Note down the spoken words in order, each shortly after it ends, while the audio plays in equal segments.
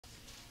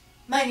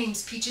My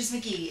name's Peaches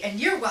McGee, and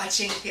you're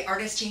watching the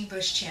Artist Jane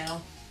Bush channel.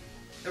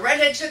 The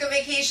redhead took a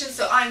vacation,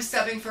 so I'm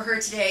subbing for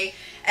her today.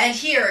 And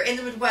here in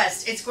the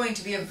Midwest, it's going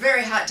to be a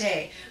very hot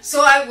day,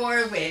 so I wore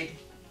a wig.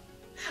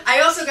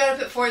 I also got up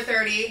at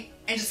 4:30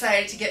 and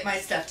decided to get my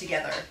stuff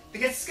together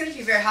because it's going to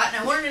be very hot, and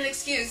I wanted an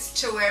excuse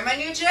to wear my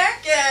new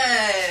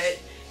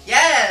jacket.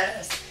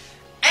 Yes,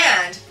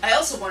 and I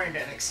also wanted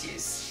an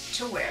excuse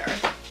to wear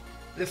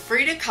the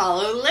Frida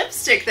Kahlo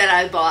lipstick that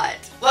I bought.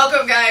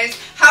 Welcome, guys.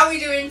 How are we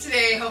doing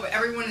today? Hope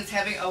everyone is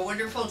having a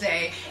wonderful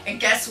day. And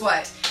guess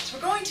what? So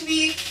we're going to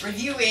be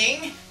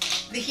reviewing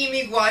the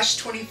Himi Gouache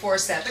 24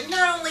 set. But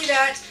not only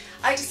that,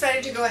 I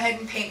decided to go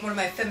ahead and paint one of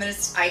my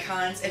feminist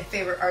icons and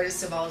favorite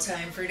artists of all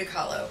time, Frida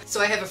Kahlo.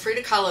 So I have a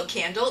Frida Kahlo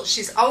candle.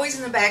 She's always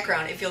in the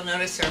background if you'll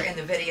notice her in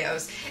the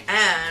videos.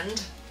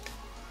 And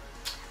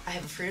I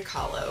have a Frida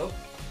Kahlo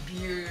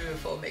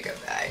beautiful makeup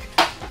bag.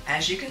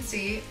 As you can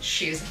see,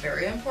 she is a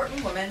very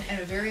important woman and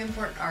a very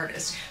important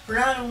artist for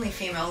not only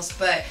females,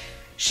 but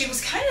she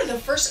was kind of the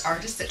first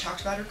artist that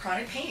talked about her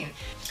chronic pain.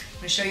 I'm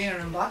going to show you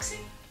an unboxing.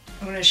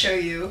 I'm going to show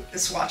you the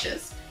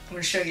swatches. I'm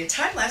going to show you a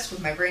time lapse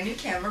with my brand new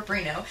camera,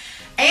 Brino,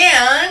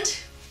 and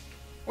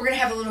we're going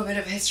to have a little bit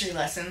of a history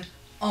lesson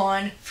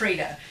on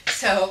Frida.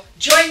 So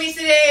join me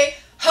today.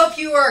 Hope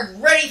you are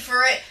ready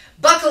for it.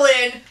 Buckle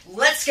in.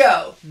 Let's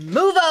go.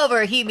 Move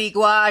over, Himi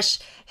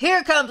Gouache.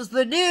 Here comes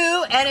the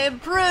new and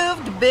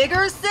improved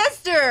bigger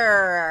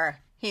sister,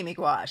 Himi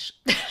Gouache.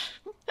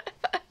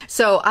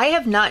 So I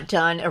have not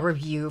done a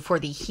review for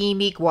the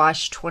Himi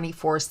Gouache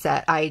 24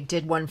 set. I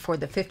did one for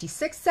the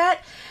 56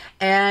 set,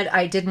 and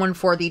I did one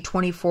for the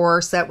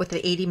 24 set with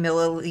the 80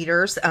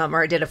 milliliters,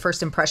 or I did a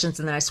first impressions,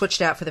 and then I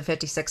switched out for the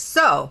 56.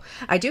 So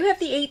I do have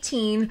the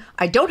 18.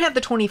 I don't have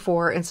the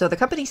 24, and so the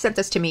company sent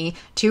this to me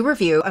to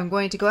review. I'm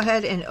going to go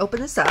ahead and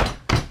open this up.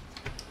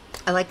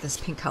 I like this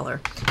pink color.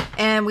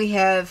 And we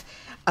have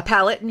a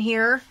palette in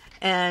here,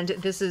 and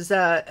this is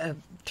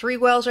 3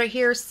 wells right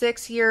here,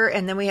 6 here,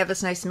 and then we have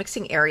this nice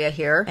mixing area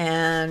here,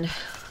 and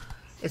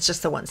it's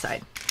just the one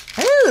side.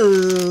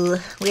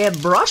 Oh, we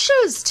have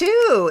brushes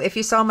too. If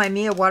you saw my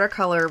Mia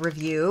Watercolor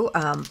review,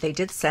 they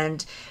did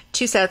send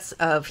 2 sets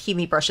of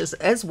Himi brushes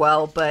as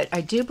well, but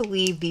I do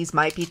believe these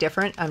might be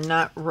different. I'm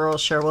not real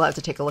sure. We'll have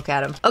to take a look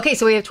at them. Okay,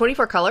 so we have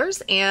 24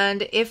 colors,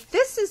 and if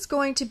this is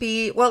going to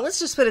be, well, let's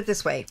just put it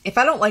this way. If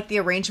I don't like the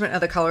arrangement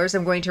of the colors,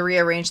 I'm going to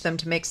rearrange them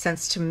to make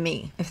sense to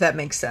me, if that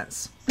makes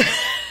sense.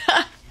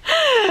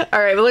 All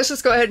right, well, let's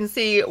just go ahead and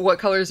see what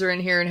colors are in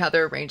here and how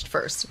they're arranged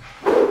first.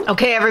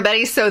 Okay,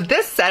 everybody, so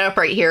this setup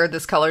right here,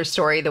 this color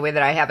story, the way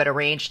that I have it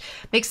arranged,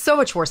 makes so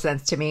much more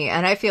sense to me,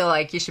 and I feel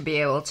like you should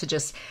be able to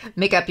just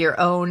make up your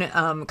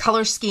own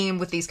color scheme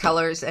with these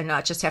colors and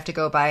not just have to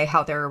go by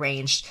how they're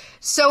arranged.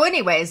 So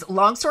anyways,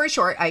 long story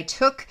short, I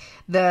took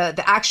the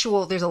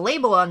actual, there's a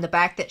label on the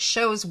back that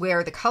shows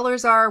where the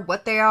colors are,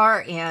 what they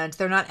are, and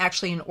they're not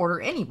actually in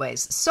order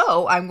anyways.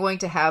 So I'm going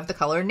to have the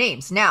color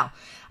names. Now,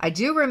 I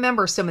do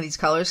remember some of these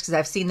colors because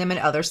I've seen them in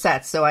other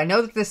sets. So I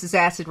know that this is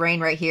Acid Rain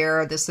right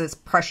here. This is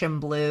Prussian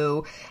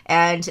Blue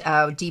and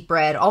Deep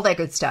Red, all that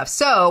good stuff.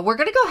 So we're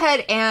going to go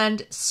ahead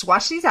and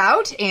swatch these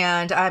out,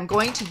 and I'm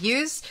going to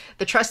use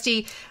the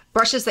trusty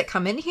brushes that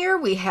come in here.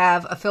 We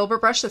have a filbert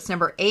brush that's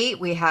number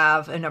 8. We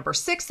have a number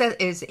 6 that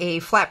is a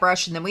flat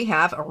brush, and then we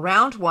have a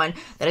round one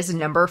that is a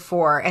number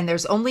 4. And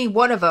there's only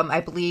one of them,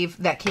 I believe,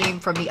 that came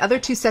from the other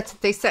 2 sets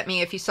that they sent me.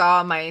 If you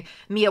saw my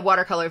Mia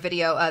Watercolor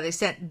video, they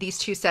sent these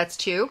 2 sets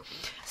too.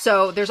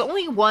 So there's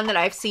only one that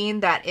I've seen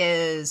that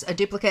is a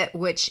duplicate,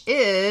 which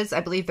is,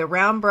 I believe, the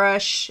round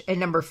brush and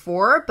number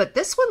 4, but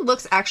this one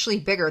looks actually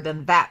bigger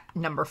than that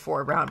number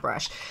 4 round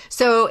brush.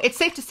 So it's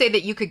safe to say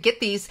that you could get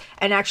these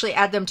and actually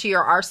add them to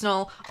your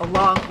arsenal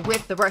along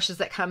with the brushes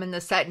that come in the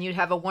set, and you'd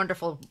have a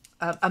wonderful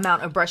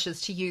amount of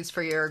brushes to use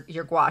for your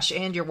gouache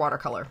and your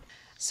watercolor.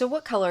 So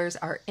what colors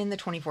are in the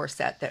 24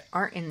 set that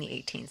aren't in the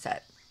 18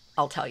 set?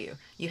 I'll tell you.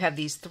 You have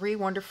these 3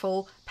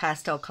 wonderful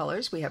pastel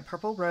colors. We have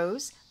Purple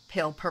Rose,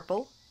 Pale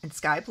Purple, and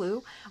Sky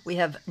Blue. We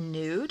have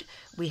Nude,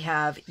 we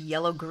have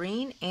Yellow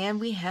Green, and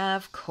we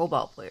have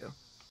Cobalt Blue.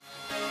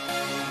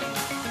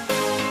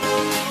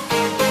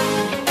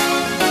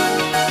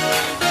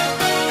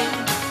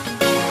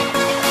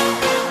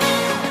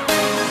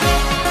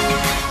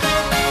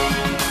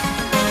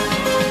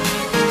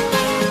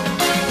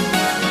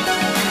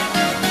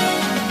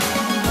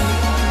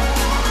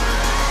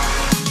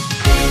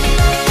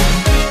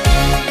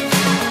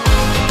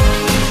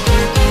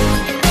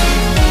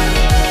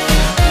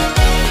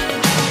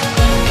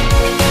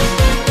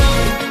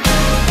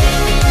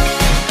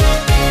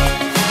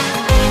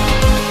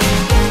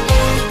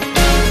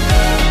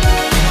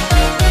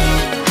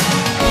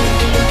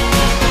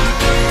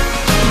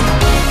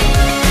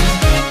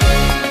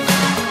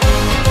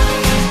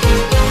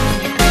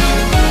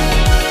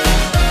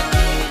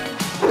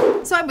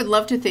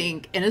 Love to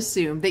think and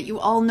assume that you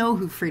all know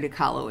who Frida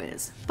Kahlo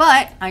is,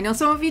 but I know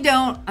some of you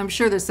don't. I'm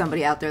sure there's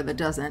somebody out there that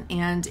doesn't,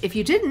 and if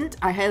you didn't,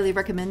 I highly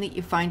recommend that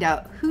you find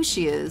out who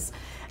she is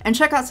And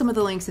check out some of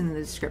the links in the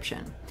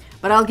description.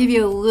 But I'll give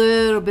you a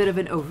little bit of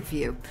an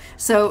overview.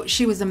 So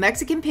she was a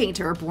Mexican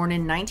painter born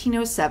in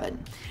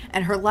 1907,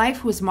 and her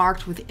life was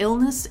marked with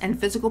illness and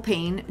physical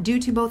pain due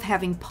to both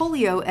having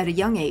polio at a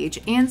young age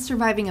and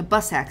surviving a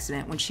bus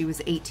accident when she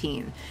was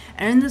 18.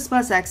 And in this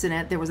bus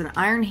accident, there was an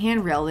iron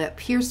handrail that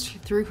pierced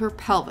through her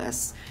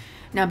pelvis.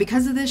 Now,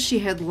 because of this, she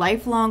had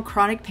lifelong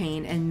chronic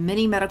pain and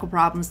many medical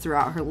problems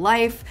throughout her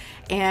life,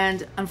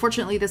 and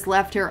unfortunately, this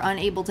left her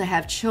unable to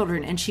have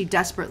children, and she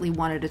desperately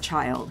wanted a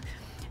child.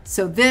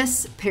 So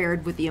this,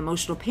 paired with the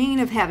emotional pain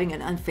of having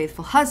an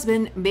unfaithful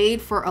husband,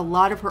 made for a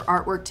lot of her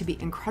artwork to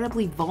be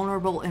incredibly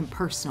vulnerable and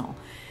personal.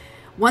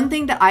 One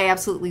thing that I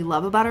absolutely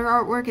love about her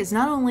artwork is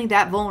not only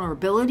that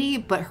vulnerability,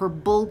 but her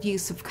bold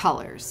use of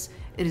colors.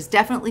 It is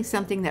definitely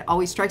something that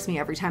always strikes me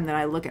every time that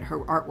I look at her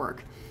artwork.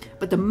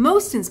 But the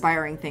most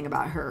inspiring thing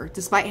about her,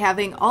 despite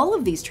having all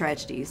of these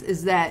tragedies,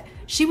 is that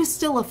she was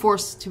still a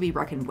force to be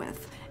reckoned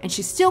with, and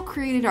she still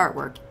created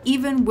artwork,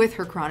 even with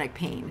her chronic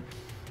pain.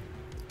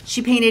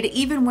 She painted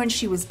even when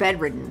she was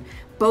bedridden,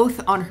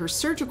 both on her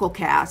surgical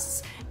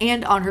casts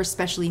and on her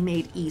specially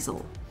made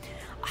easel.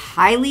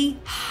 Highly,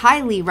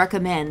 highly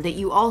recommend that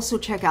you also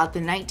check out the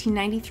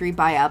 1993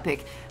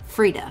 biopic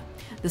Frida.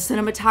 The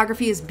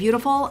cinematography is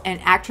beautiful, and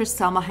actress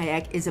Salma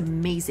Hayek is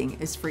amazing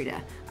as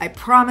Frida. I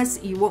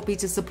promise you won't be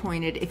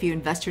disappointed if you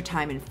invest your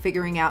time in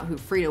figuring out who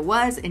Frida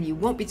was, and you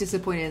won't be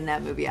disappointed in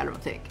that movie, I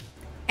don't think.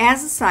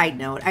 As a side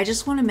note, I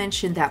just want to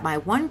mention that my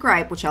one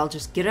gripe, which I'll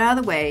just get out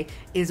of the way,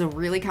 is a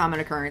really common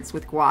occurrence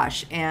with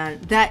gouache,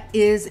 and that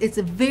is it's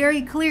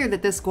very clear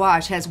that this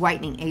gouache has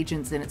whitening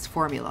agents in its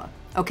formula.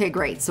 Okay,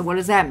 great. So what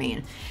does that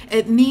mean?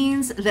 It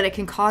means that it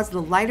can cause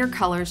the lighter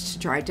colors to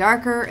dry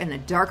darker and the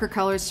darker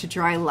colors to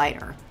dry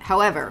lighter.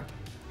 However,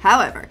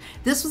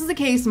 this was the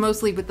case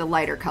mostly with the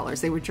lighter colors.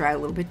 They would dry a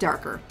little bit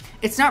darker.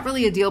 It's not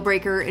really a deal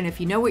breaker, and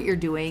if you know what you're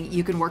doing,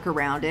 you can work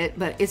around it,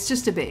 but it's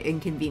just a bit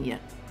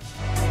inconvenient.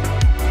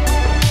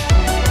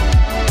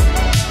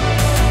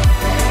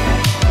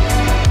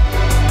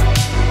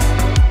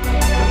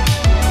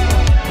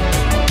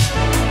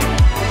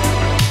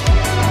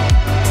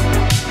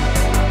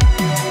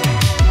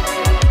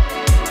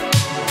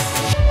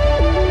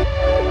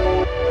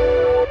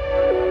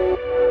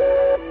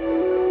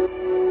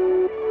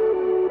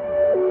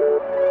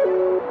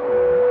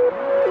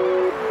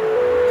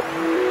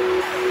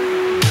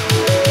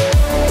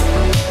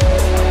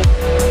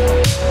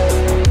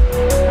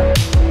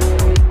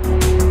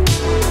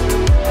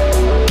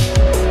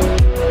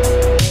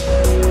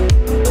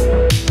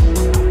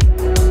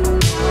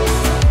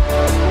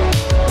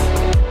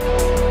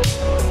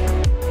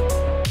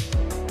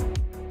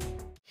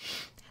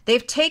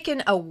 They've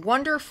taken a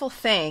wonderful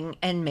thing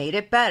and made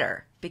it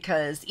better,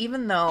 because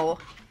even though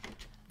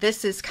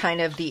this is kind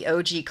of the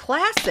OG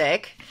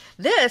classic,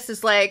 this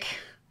is like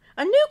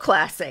a new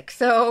classic.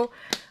 So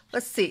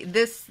let's see.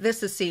 This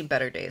has seen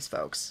better days,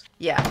 folks.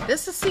 Yeah,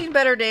 this has seen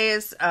better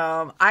days.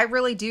 I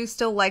really do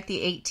still like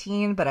the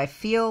 18, but I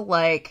feel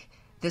like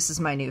this is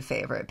my new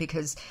favorite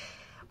because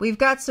we've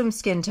got some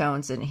skin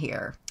tones in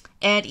here.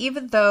 And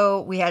even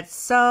though we had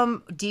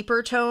some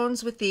deeper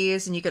tones with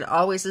these, and you could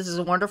always, this is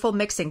a wonderful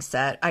mixing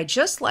set, I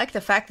just like the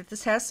fact that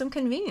this has some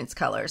convenience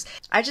colors.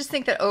 I just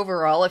think that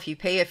overall, if you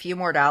pay a few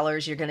more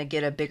dollars, you're going to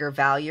get a bigger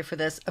value for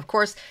this. Of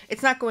course,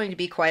 it's not going to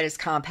be quite as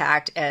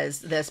compact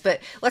as this, but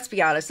let's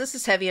be honest, this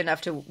is heavy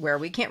enough to where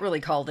we can't really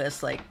call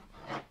this like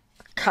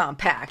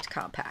compact.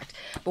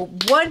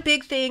 But one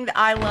big thing that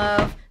I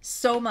love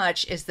so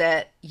much is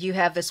that you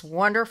have this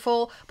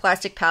wonderful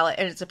plastic palette,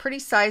 and it's a pretty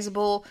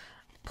sizable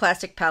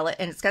plastic palette,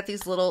 and it's got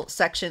these little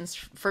sections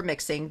for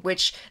mixing,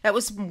 which that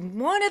was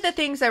one of the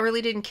things I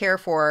really didn't care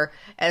for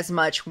as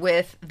much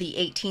with the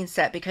 18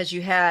 set, because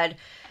you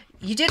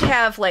did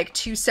have like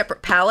two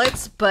separate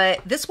palettes,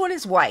 but this one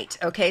is white.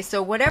 Okay,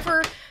 so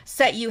whatever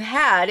set you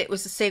had, it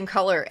was the same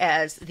color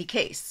as the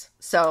case.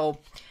 So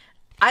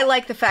I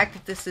like the fact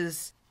that this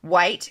is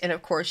white, and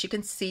of course you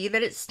can see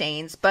that it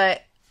stains.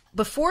 But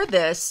before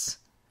this,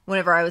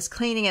 whenever I was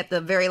cleaning it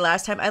the very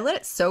last time, I let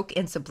it soak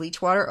in some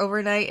bleach water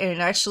overnight, and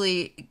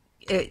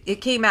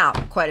it came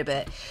out quite a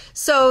bit.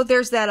 So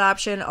there's that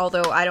option,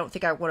 although I don't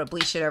think I want to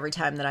bleach it every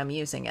time that I'm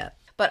using it.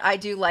 But I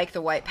do like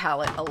the white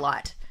palette a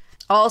lot.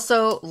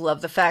 Also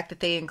love the fact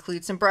that they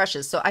include some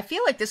brushes. So I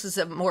feel like this is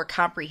a more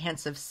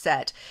comprehensive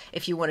set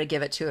if you want to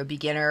give it to a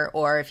beginner,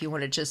 or if you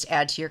want to just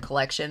add to your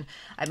collection.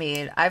 I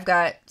mean, I've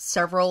got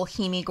several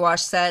Himi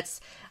Gouache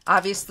sets.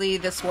 Obviously,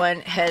 this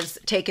one has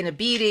taken a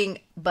beating,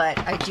 but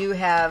I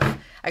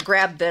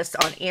grabbed this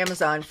on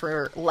Amazon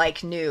for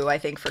like new, I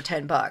think for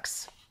 10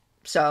 bucks.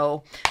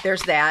 So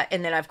there's that.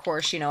 And then of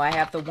course, I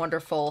have the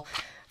wonderful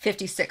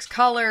 56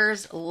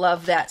 colors.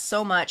 Love that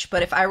so much.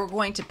 But if I were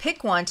going to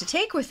pick one to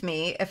take with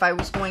me, if I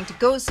was going to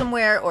go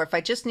somewhere, or if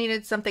I just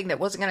needed something that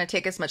wasn't going to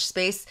take as much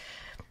space,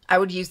 I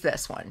would use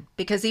this one,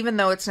 because even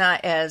though it's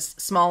not as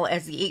small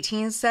as the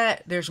 18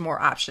 set, there's more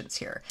options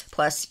here.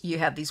 Plus you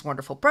have these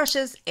wonderful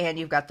brushes, and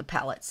you've got the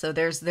palette. So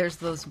there's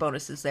those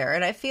bonuses there.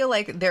 And I feel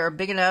like they're a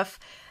big enough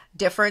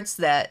difference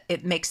that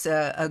it makes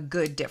a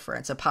good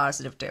difference, a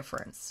positive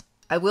difference.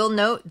 I will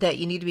note that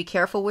you need to be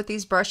careful with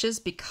these brushes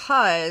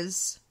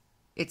because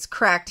it's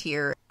cracked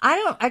here.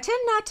 I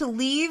tend not to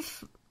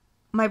leave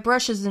my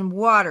brushes in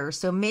water,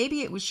 so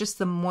maybe it was just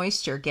the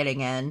moisture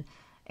getting in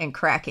and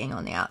cracking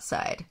on the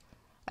outside.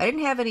 I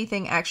didn't have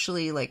anything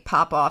actually like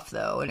pop off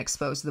though and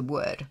expose the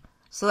wood.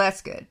 So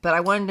that's good, but I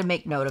wanted to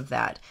make note of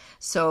that.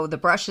 So the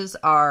brushes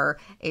are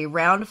a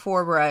round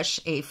 4 brush,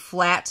 a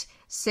flat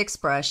 6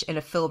 brush, and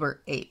a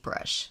filbert 8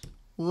 brush.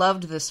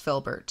 Loved this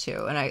filbert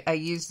too, and I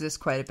used this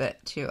quite a bit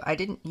too. I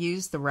didn't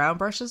use the round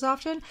brushes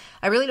often.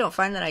 I really don't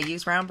find that I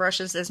use round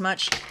brushes as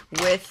much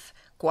with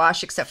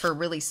gouache except for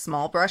really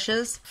small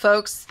brushes.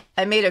 Folks,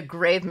 I made a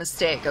grave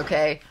mistake,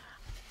 okay?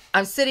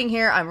 I'm sitting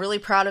here, I'm really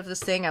proud of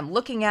this thing, I'm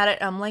looking at it,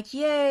 I'm like,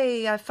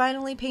 yay, I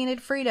finally painted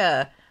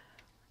Frida.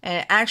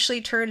 And it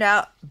actually turned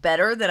out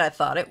better than I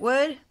thought it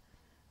would.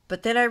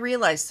 But then I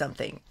realized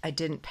something. I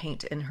didn't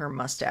paint in her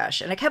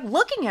mustache. And I kept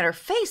looking at her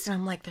face and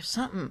I'm like, there's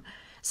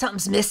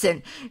something's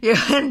missing.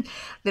 Yeah. And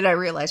then I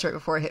realized right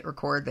before I hit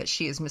record that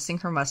she is missing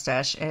her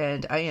mustache.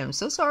 And I am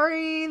so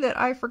sorry that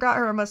I forgot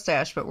her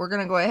mustache, but we're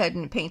going to go ahead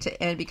and paint it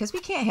in because we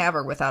can't have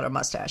her without a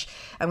mustache.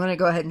 I'm going to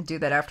go ahead and do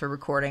that after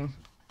recording.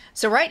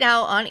 So right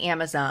now on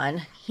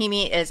Amazon,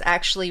 Himi is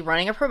actually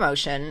running a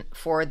promotion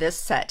for this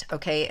set,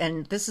 okay?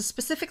 And this is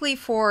specifically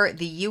for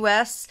the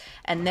US,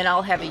 and then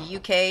I'll have a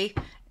UK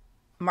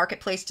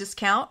marketplace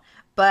discount.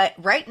 But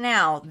right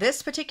now,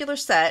 this particular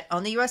set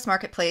on the US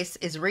marketplace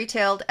is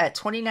retailed at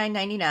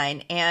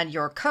 $29.99, and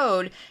your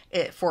code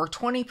for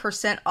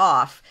 20%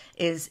 off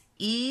is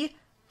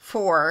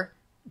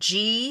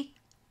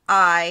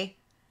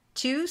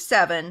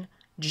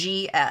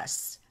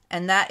E4GI27GS.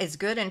 And that is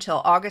good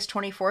until August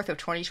 24th of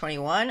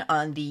 2021.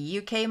 On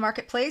the UK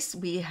marketplace,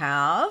 we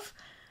have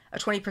a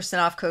 20%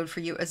 off code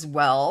for you as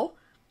well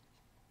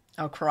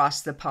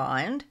across the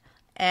pond.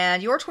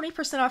 And your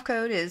 20% off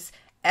code is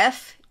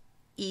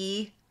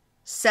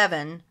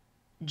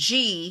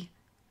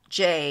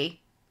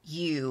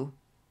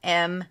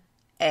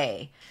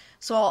FE7GJUMA.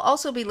 So I'll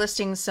also be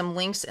listing some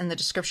links in the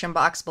description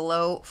box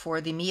below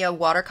for the Mia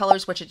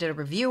watercolors, which I did a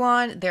review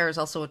on. There is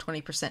also a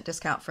 20%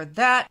 discount for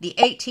that. The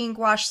 18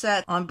 gouache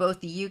set on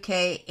both the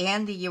UK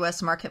and the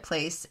US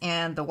marketplace,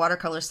 and the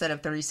watercolor set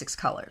of 36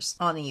 colors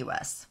on the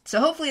US. So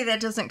hopefully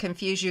that doesn't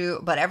confuse you,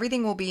 but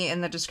everything will be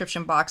in the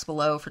description box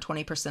below for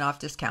 20% off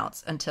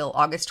discounts until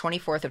August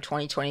 24th of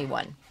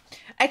 2021.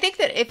 I think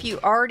that if you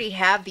already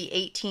have the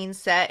 18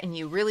 set and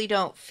you really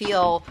don't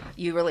feel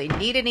you really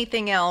need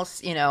anything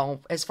else, you know,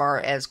 as far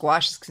as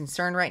gouache is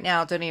concerned right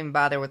now, don't even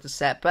bother with the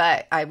set.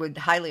 But I would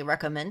highly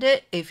recommend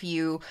it if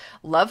you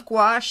love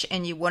gouache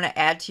and you want to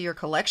add to your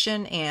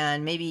collection,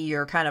 and maybe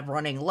you're kind of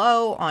running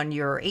low on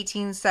your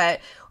 18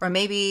 set, or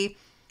maybe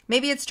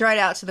it's dried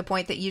out to the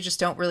point that you just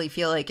don't really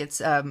feel like it's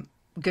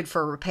good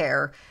for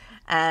repair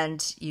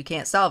and you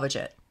can't salvage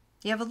it.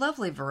 You have a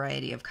lovely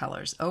variety of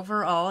colors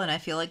overall, and I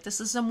feel like this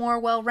is a more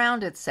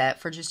well-rounded set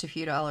for just a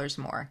few dollars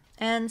more.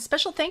 And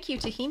special thank you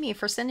to Himi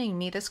for sending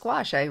me this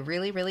gouache. I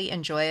really, really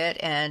enjoy it,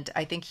 and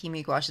I think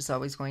Himi gouache is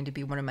always going to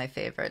be one of my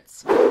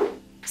favorites.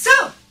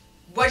 So,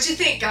 what'd you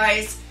think,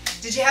 guys?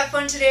 Did you have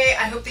fun today?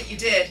 I hope that you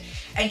did.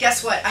 And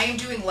guess what? I am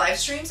doing live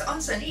streams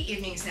on Sunday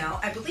evenings now.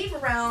 I believe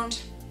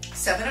around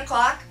 7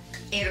 o'clock,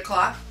 8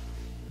 o'clock.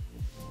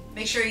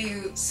 Make sure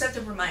you set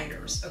the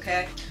reminders,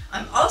 okay?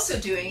 I'm also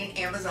doing an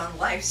Amazon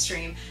live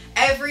stream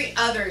every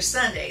other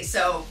Sunday.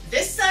 So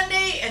this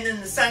Sunday and then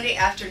the Sunday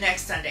after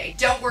next Sunday.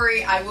 Don't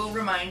worry, I will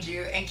remind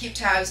you, and keep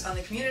tabs on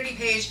the community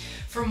page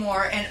for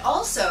more. And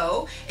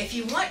also, if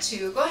you want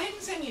to, go ahead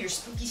and send me your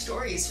spooky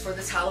stories for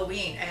this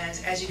Halloween. And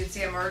as you can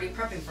see, I'm already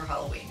prepping for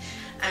Halloween.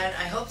 And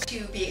I hope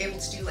to be able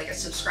to do like a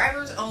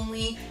subscribers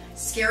only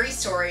scary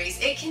stories.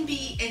 It can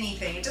be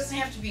anything. It doesn't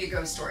have to be a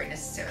ghost story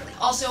necessarily.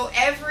 Also,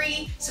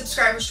 every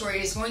subscriber story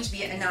is going to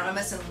be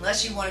anonymous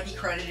unless you want to be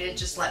credited.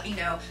 Just let me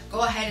know. Go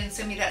ahead and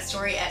send me that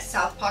story at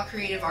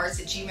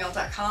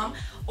southpawcreativearts@gmail.com,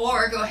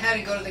 or go ahead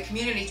and go to the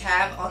community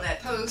tab on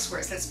that post where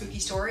it says spooky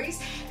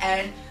stories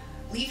and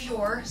leave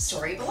your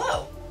story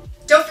below.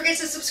 Don't forget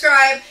to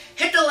subscribe,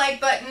 hit the like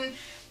button,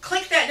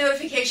 click that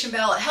notification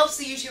bell. It helps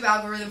the YouTube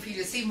algorithm for you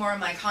to see more of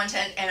my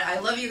content. And I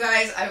love you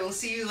guys. I will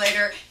see you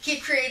later.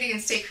 Keep creating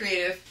and stay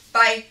creative.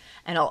 Bye.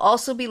 And I'll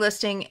also be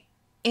listing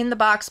in the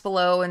box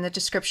below in the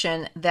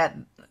description that...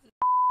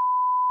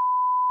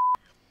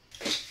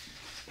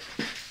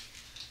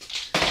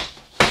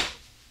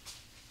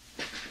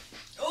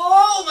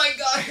 Oh my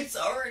God, it's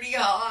already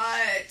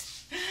hot.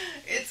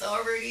 It's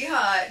already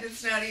hot.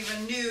 It's not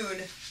even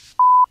noon.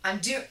 I'm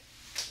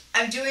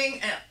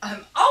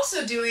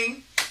also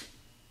doing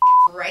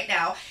right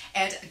now,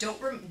 and don't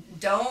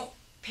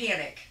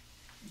panic.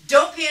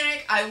 Don't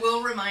panic. I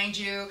will remind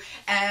you,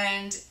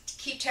 and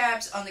keep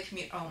tabs on the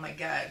community. Oh my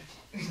God,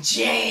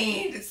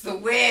 Jane, it's the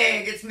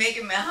wig. It's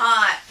making me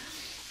hot.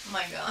 Oh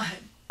my God.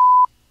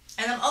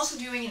 And I'm also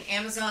doing an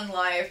Amazon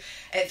Live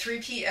at 3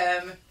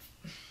 p.m.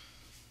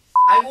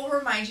 I will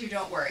remind you.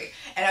 Don't worry,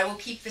 and I will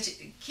keep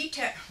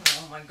tab.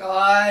 Oh my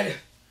God.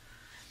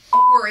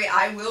 Don't worry.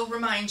 I will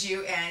remind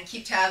you and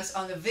keep tabs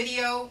on the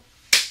video.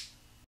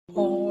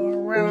 All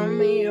around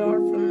me are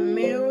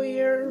familiar.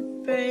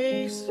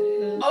 faces.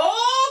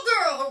 Oh,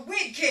 girl, her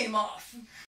wig came off.